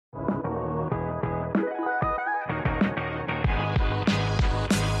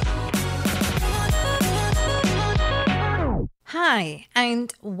Hi,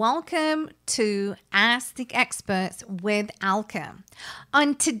 and welcome to Ask the Experts with Alka.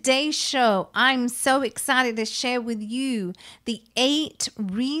 On today's show, I'm so excited to share with you the 8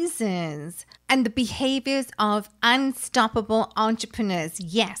 reasons and the behaviors of unstoppable entrepreneurs.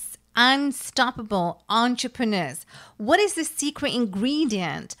 Yes, unstoppable entrepreneurs. What is the secret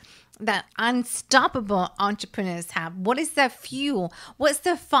ingredient that unstoppable entrepreneurs have? What is their fuel? What's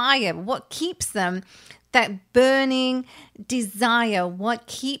the fire? What keeps them? That burning desire, what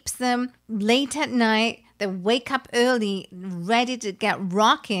keeps them late at night, they wake up early, ready to get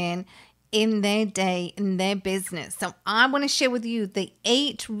rocking in their day, in their business. So I want to share with you the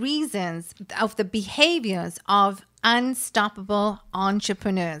 8 reasons of the behaviors of unstoppable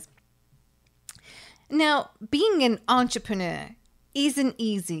entrepreneurs. Now, being an entrepreneur isn't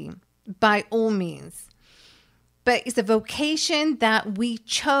easy by all means. But it's a vocation that we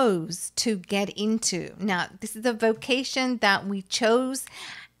chose to get into. Now, this is a vocation that we chose,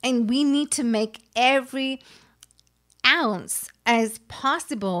 and we need to make every ounce as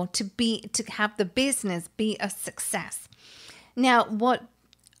possible to have the business be a success. Now, what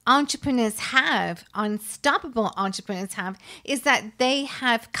entrepreneurs have, unstoppable entrepreneurs have, is that they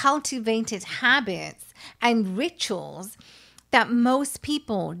have cultivated habits and rituals that most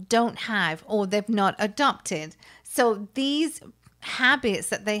people don't have or they've not adopted. So these habits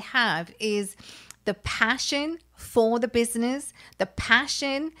that they have is the passion for the business, the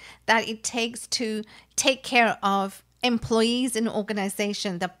passion that it takes to take care of employees in an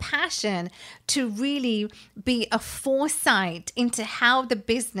organization, the passion to really be a foresight into how the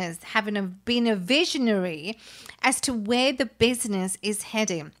business, been a visionary as to where the business is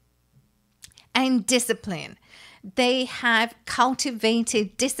heading, and discipline. They have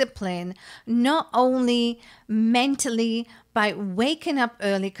cultivated discipline not only mentally by waking up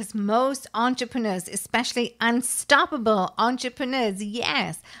early, because most entrepreneurs, especially unstoppable entrepreneurs,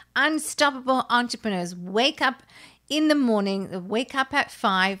 yes, unstoppable entrepreneurs wake up in the morning, they wake up at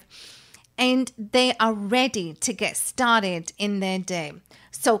 5, and they are ready to get started in their day.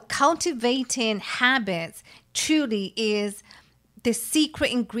 So cultivating habits truly is the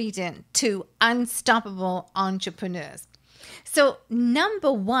secret ingredient to unstoppable entrepreneurs. So,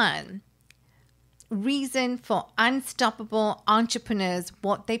 number 1 reason for unstoppable entrepreneurs,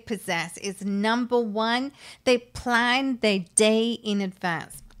 what they possess is number 1, they plan their day in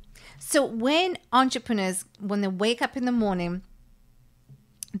advance. So when entrepreneurs, when they wake up in the morning,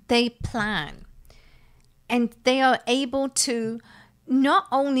 they plan, and they are able to not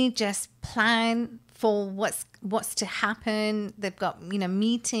only just plan for what's to happen, they've got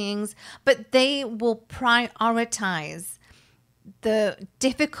meetings, but they will prioritize the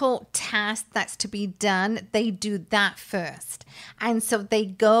difficult task that's to be done. They do that first, and so they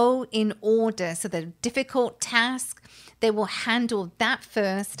go in order. So the difficult task, they will handle that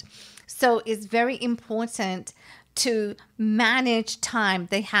first. So it's very important to manage time.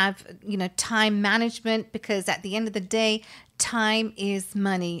 They have time management, because at the end of the day, time is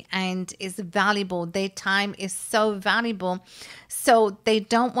money and is valuable. Their time is so valuable. So they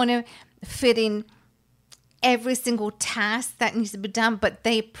don't want to fit in every single task that needs to be done, but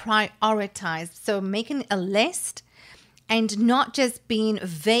they prioritize. So making a list and not just being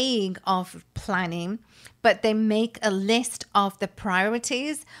vague of planning, but they make a list of the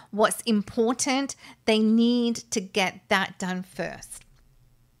priorities, what's important. They need to get that done first.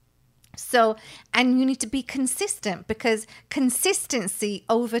 So, and you need to be consistent, because consistency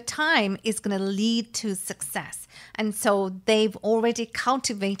over time is going to lead to success. And so they've already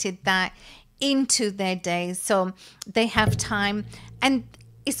cultivated that into their day. So they have time. And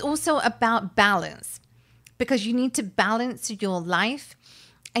it's also about balance, because you need to balance your life,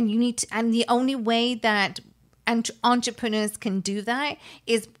 and and the only way that entrepreneurs can do that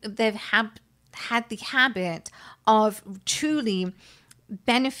is they've had the habit of truly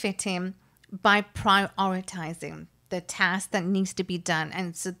benefiting by prioritizing the task that needs to be done.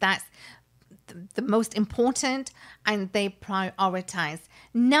 And so that's the most important, and they prioritize.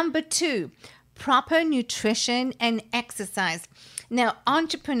 Number 2, proper nutrition and exercise. Now,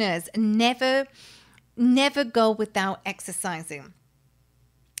 entrepreneurs never go without exercising.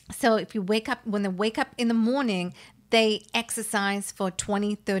 So if when they wake up in the morning, they exercise for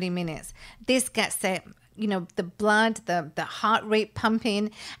 20-30 minutes. This gets the blood, the heart rate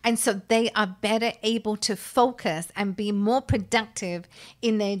pumping. And so they are better able to focus and be more productive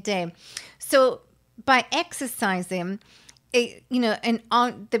in their day. So by exercising, they're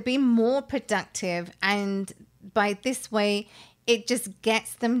being more productive. And by this way, it just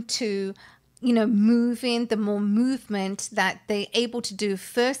gets them to moving. The more movement that they're able to do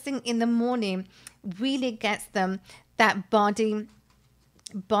first thing in the morning really gets them that body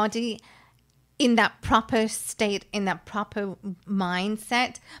in that proper state, in that proper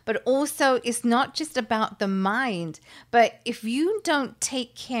mindset. But also, it's not just about the mind, but if you don't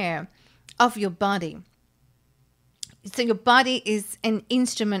take care of your body, so your body is an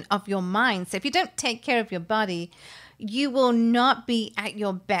instrument of your mind. So if you don't take care of your body, you will not be at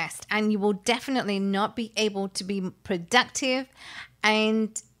your best, and you will definitely not be able to be productive,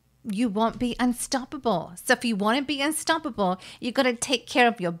 and you won't be unstoppable. So if you want to be unstoppable, you got to take care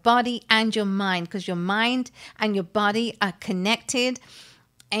of your body and your mind, because your mind and your body are connected,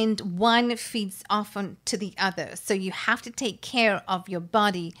 and one feeds off to the other. So you have to take care of your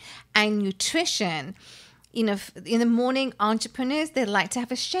body. And nutrition, you know, in the morning, entrepreneurs, they like to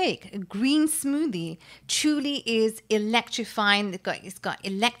have a shake. A green smoothie truly is electrifying. It's got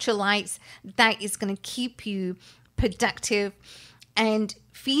electrolytes that is going to keep you productive. And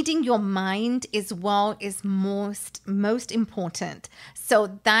feeding your mind as well is most important.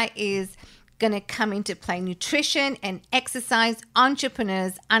 So that is going to come into play. Nutrition and exercise.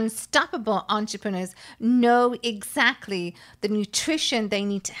 Entrepreneurs, unstoppable entrepreneurs, know exactly the nutrition they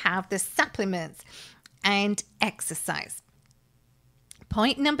need to have, the supplements, and exercise.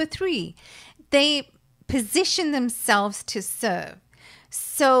 Point number 3, they position themselves to serve.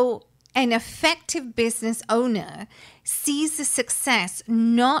 So an effective business owner sees the success,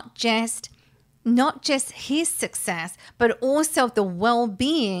 not just his success, but also the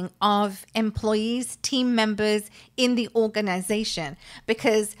well-being of employees, team members in the organization,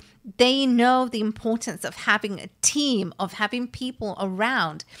 because they know the importance of having a team, of having people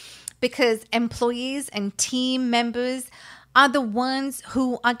around, because employees and team members are the ones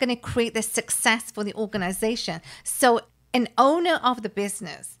who are going to create the success for the organization. So an owner of the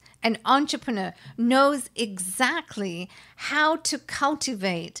business, an entrepreneur, knows exactly how to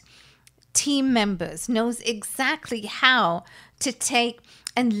cultivate team members, knows exactly how to take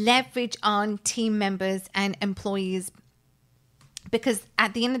and leverage on team members and employees. Because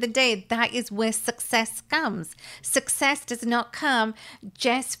at the end of the day, that is where success comes. Success does not come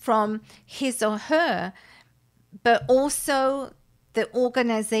just from his or her, but also the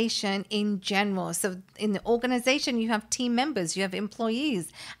organization in general. So in the organization, you have team members, you have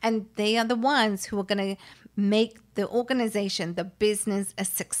employees, and they are the ones who are going to make the organization, the business, a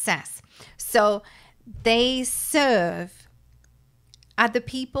success. So they serve other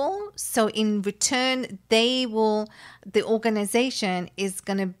people. So in return, the organization is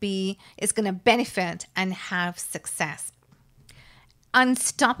going to benefit and have success.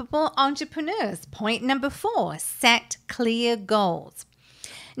 Unstoppable entrepreneurs. Point number 4, set clear goals.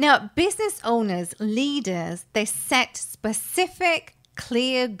 Now, business owners, leaders, they set specific,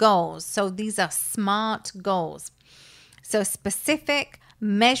 clear goals. So these are SMART goals. So specific,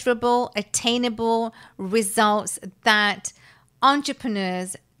 measurable, attainable results that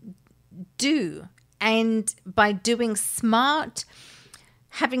entrepreneurs do. And by doing SMART,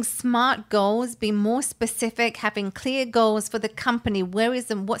 having SMART goals, be more specific, having clear goals for the company. What's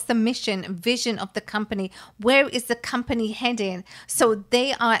the mission, vision of the company? Where is the company headed? So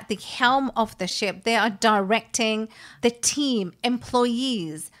they are at the helm of the ship. They are directing the team,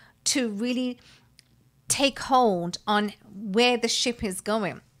 employees, to really take hold on where the ship is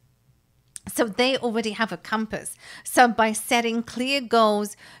going. So they already have a compass. So by setting clear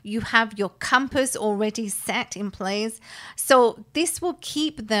goals, you have your compass already set in place. So this will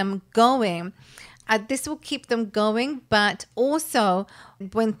keep them going. But also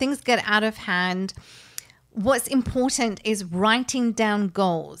when things get out of hand, what's important is writing down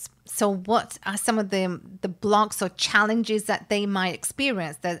goals. So what are some of the blocks or challenges that they might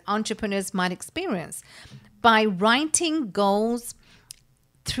experience, that entrepreneurs might experience? By writing goals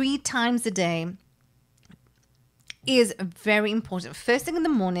 3 times a day is very important. First thing in the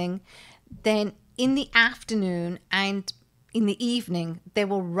morning, then in the afternoon, and in the evening, they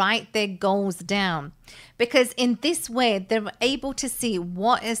will write their goals down. Because in this way, they're able to see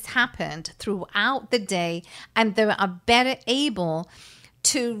what has happened throughout the day, and they are better able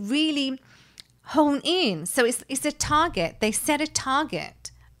to really hone in. So it's a target. They set a target.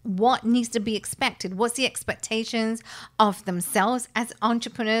 What needs to be expected? What's the expectations of themselves as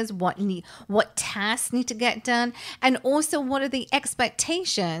entrepreneurs? What tasks need to get done? And also, what are the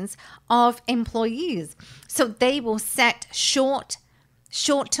expectations of employees? So they will set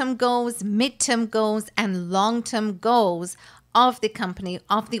short-term goals, mid-term goals, and long-term goals of the company,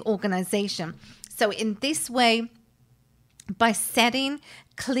 of the organization. So in this way, by setting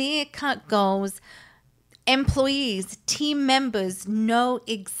clear-cut goals, employees, team members know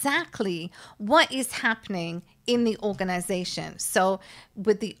exactly what is happening in the organization. So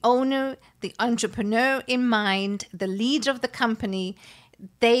with the owner, the entrepreneur in mind, the leader of the company,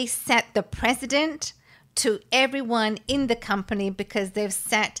 they set the precedent to everyone in the company because they've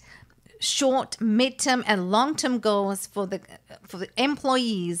set short, midterm, and long-term goals for the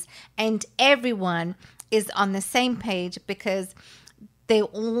employees, and everyone is on the same page because they're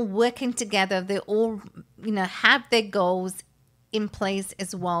all working together. They all, have their goals in place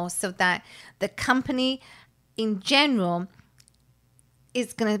as well, so that the company in general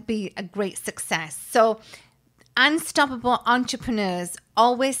is going to be a great success. So unstoppable entrepreneurs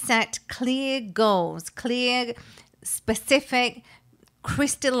always set clear goals, clear, specific,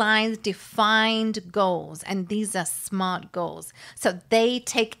 crystallized, defined goals. And these are SMART goals. So they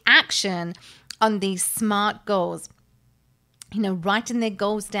take action on these SMART goals. Writing their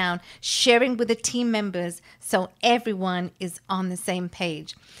goals down, sharing with the team members so everyone is on the same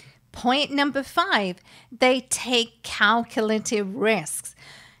page. Point number 5, they take calculated risks.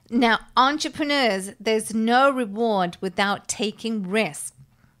 Now, entrepreneurs, there's no reward without taking risks.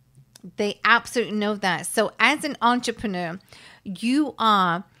 They absolutely know that. So as an entrepreneur, you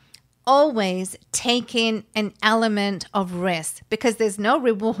are always taking an element of risk because there's no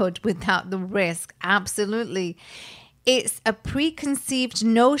reward without the risk. Absolutely. It's a preconceived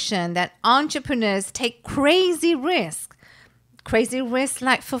notion that entrepreneurs take crazy risks. Crazy risks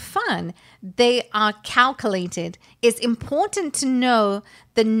like for fun. They are calculated. It's important to know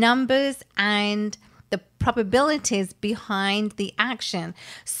the numbers and the probabilities behind the action.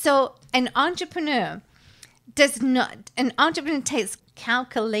 So an entrepreneur takes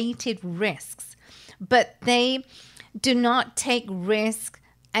calculated risks, but they do not take risks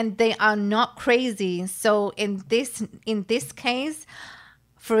and they are not crazy. So in this case,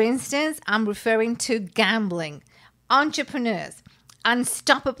 for instance, I'm referring to gambling. Entrepreneurs,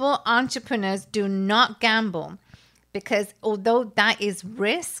 unstoppable entrepreneurs do not gamble because although that is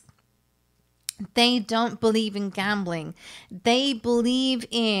risk, they don't believe in gambling. They believe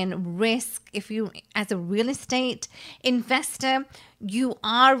in risk. If you, as a real estate investor, you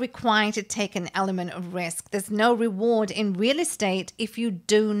are required to take an element of risk. There's no reward in real estate if you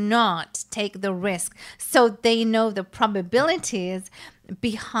do not take the risk. So they know the probabilities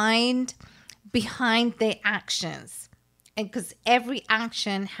behind their actions. And because every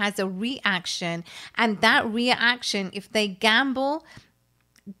action has a reaction, and that reaction, if they gamble,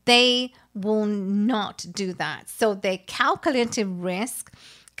 they will not do that. So their calculated risk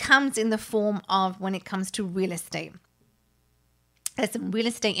comes in the form of when it comes to real estate. As a real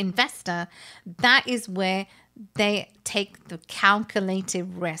estate investor, that is where they take the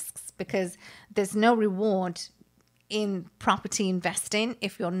calculated risks because there's no reward in property investing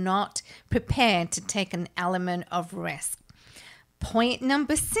if you're not prepared to take an element of risk. Point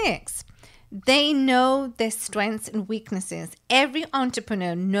number 6. They know their strengths and weaknesses. Every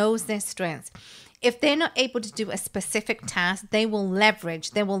entrepreneur knows their strengths. If they're not able to do a specific task, they will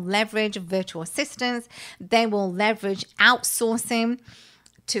leverage. They will leverage virtual assistants. They will leverage outsourcing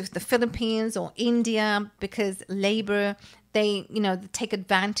to the Philippines or India because labor, they take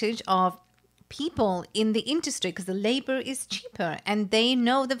advantage of people in the industry because the labor is cheaper and they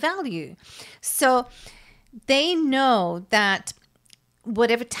know the value. So they know that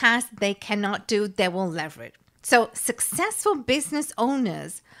whatever task they cannot do, they will leverage. So successful business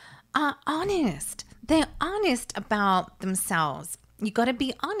owners are honest. They're honest about themselves. You got to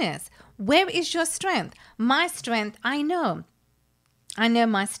be honest. Where is your strength? My strength, I know. I know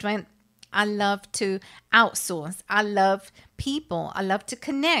my strength. I love to outsource. I love people. I love to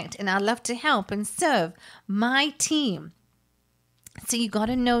connect and I love to help and serve my team. So you got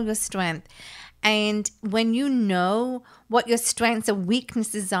to know your strength. And when you know what your strengths and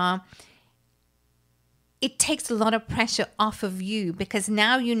weaknesses are, it takes a lot of pressure off of you because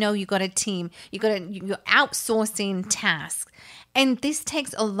now you know you got a team, you're outsourcing tasks. And this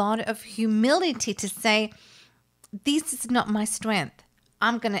takes a lot of humility to say, this is not my strength.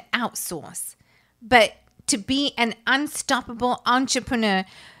 I'm going to outsource. But to be an unstoppable entrepreneur,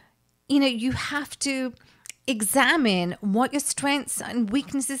 you have to examine what your strengths and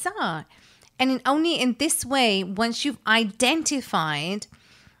weaknesses are. And only in this way, once you've identified,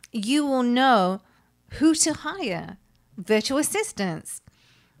 you will know who to hire, virtual assistants,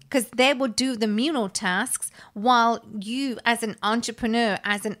 because they will do the menial tasks while you as an entrepreneur,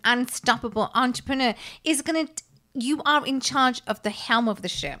 as an unstoppable entrepreneur, you are in charge of the helm of the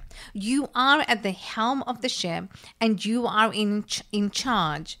ship. You are at the helm of the ship and you are in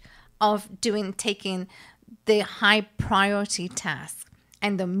charge of taking the high priority tasks.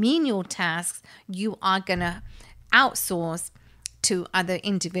 and the menial tasks you are going to outsource to other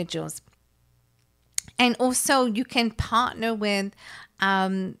individuals. And also you can partner with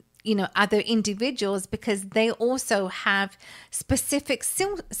other individuals, because they also have specific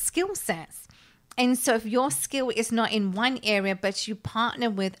skill sets. And so if your skill is not in one area, but you partner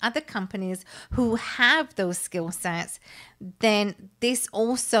with other companies who have those skill sets, then this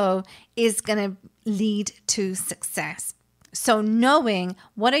also is going to lead to success. So knowing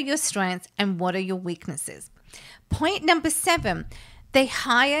what are your strengths and what are your weaknesses. Point number 7, they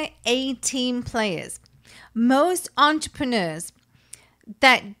hire A-team players. Most entrepreneurs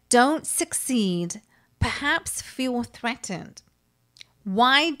that don't succeed perhaps feel threatened.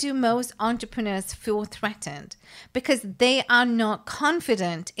 Why do most entrepreneurs feel threatened? Because they are not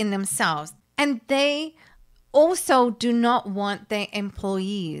confident in themselves, and they also do not want their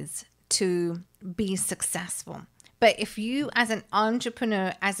employees to be successful. But if you as an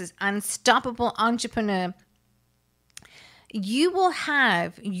entrepreneur, as an unstoppable entrepreneur, you will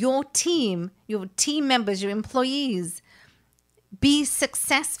have your team members, your employees be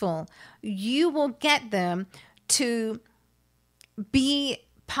successful. You will get them to be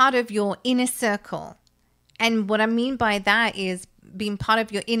part of your inner circle. And what I mean by that is being part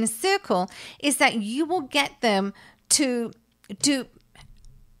of your inner circle is that you will get them to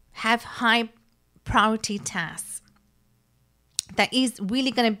have high priority tasks that is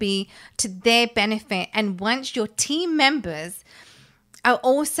really going to be to their benefit. And once your team members are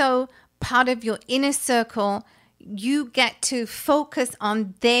also part of your inner circle, you get to focus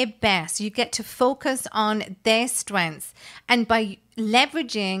on their best. You get to focus on their strengths. And by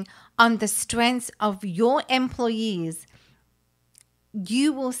leveraging on the strengths of your employees,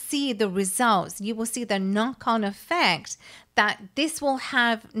 you will see the results. You will see the knock-on effect that this will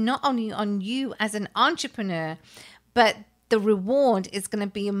have not only on you as an entrepreneur, but the reward is going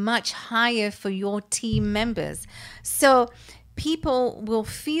to be much higher for your team members. So people will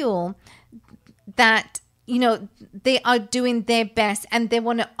feel that, they are doing their best, and they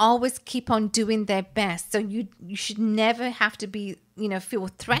want to always keep on doing their best. So you should never have to be, feel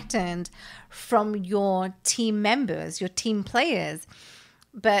threatened from your team members, your team players.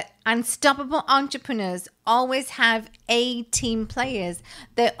 But unstoppable entrepreneurs always have A-team players.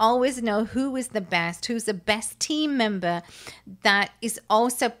 They always know who is the best, who's the best team member that is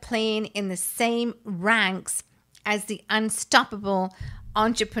also playing in the same ranks as the unstoppable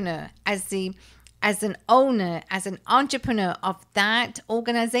entrepreneur, as an owner, as an entrepreneur of that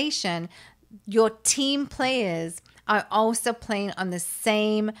organization. Your team players are also playing on the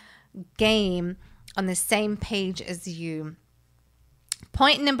same game, on the same page as you.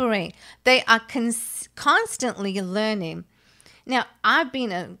 Point number 8, they are constantly learning. Now, I've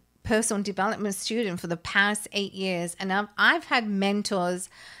been a personal development student for the past 8 years, and I've had mentors.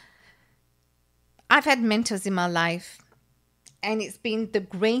 I've had mentors in my life, and it's been the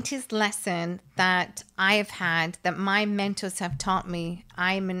greatest lesson that I have had, that my mentors have taught me.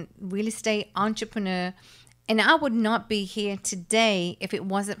 I'm a real estate entrepreneur, and I would not be here today if it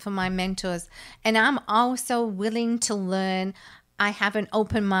wasn't for my mentors. And I'm also willing to learn. I have an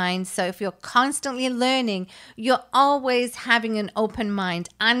open mind. So if you're constantly learning, you're always having an open mind.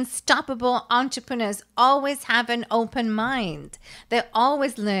 Unstoppable entrepreneurs always have an open mind. They're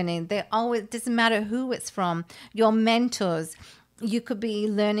always learning. Doesn't matter who it's from. Your mentors, you could be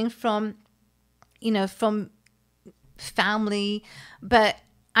learning from, from family, but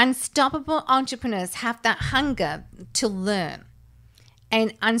unstoppable entrepreneurs have that hunger to learn.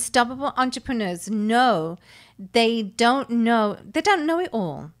 And unstoppable entrepreneurs know they don't know it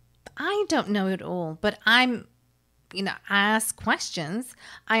all. I don't know it all, but I ask questions.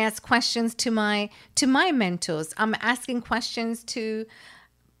 I ask questions to my mentors. I'm asking questions to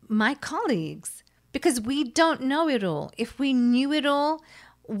my colleagues, because we don't know it all. If we knew it all,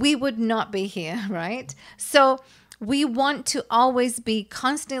 we would not be here, right? So we want to always be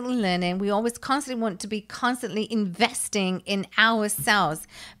constantly learning. We always constantly want to be constantly investing in ourselves,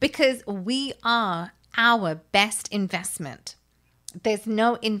 because we are our best investment. There's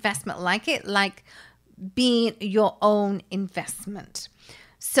no investment like it, like being your own investment.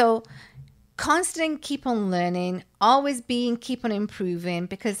 So constantly keep on learning, always keep on improving,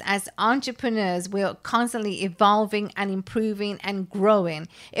 because as entrepreneurs, we're constantly evolving and improving and growing.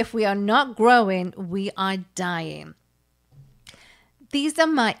 If we are not growing, we are dying. These are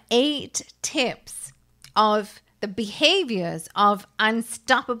my 8 tips of the behaviors of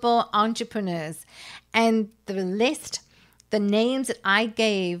unstoppable entrepreneurs. And the list, the names that I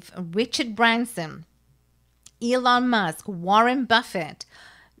gave: Richard Branson, Elon Musk, Warren Buffett,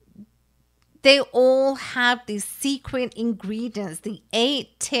 They all have these secret ingredients, the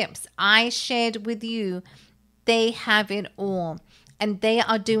 8 tips I shared with you. They have it all. And they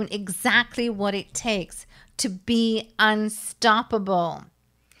are doing exactly what it takes to be unstoppable.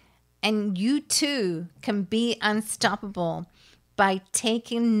 And you too can be unstoppable by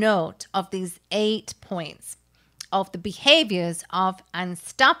taking note of these 8 points of the behaviors of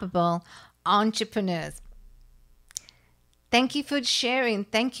unstoppable entrepreneurs. Thank you for sharing.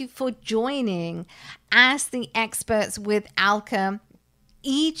 Thank you for joining as the experts with Alka.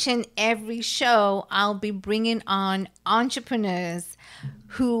 Each and every show, I'll be bringing on entrepreneurs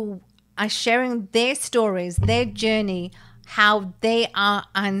who are sharing their stories, their journey, how they are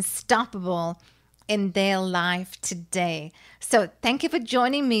unstoppable in their life today. So thank you for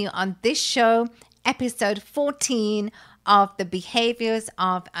joining me on this show, episode 14 of the Behaviors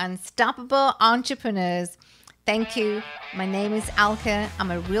of Unstoppable Entrepreneurs. Thank you. My name is Alka.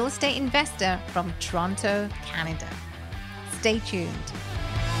 I'm a real estate investor from Toronto, Canada. Stay tuned.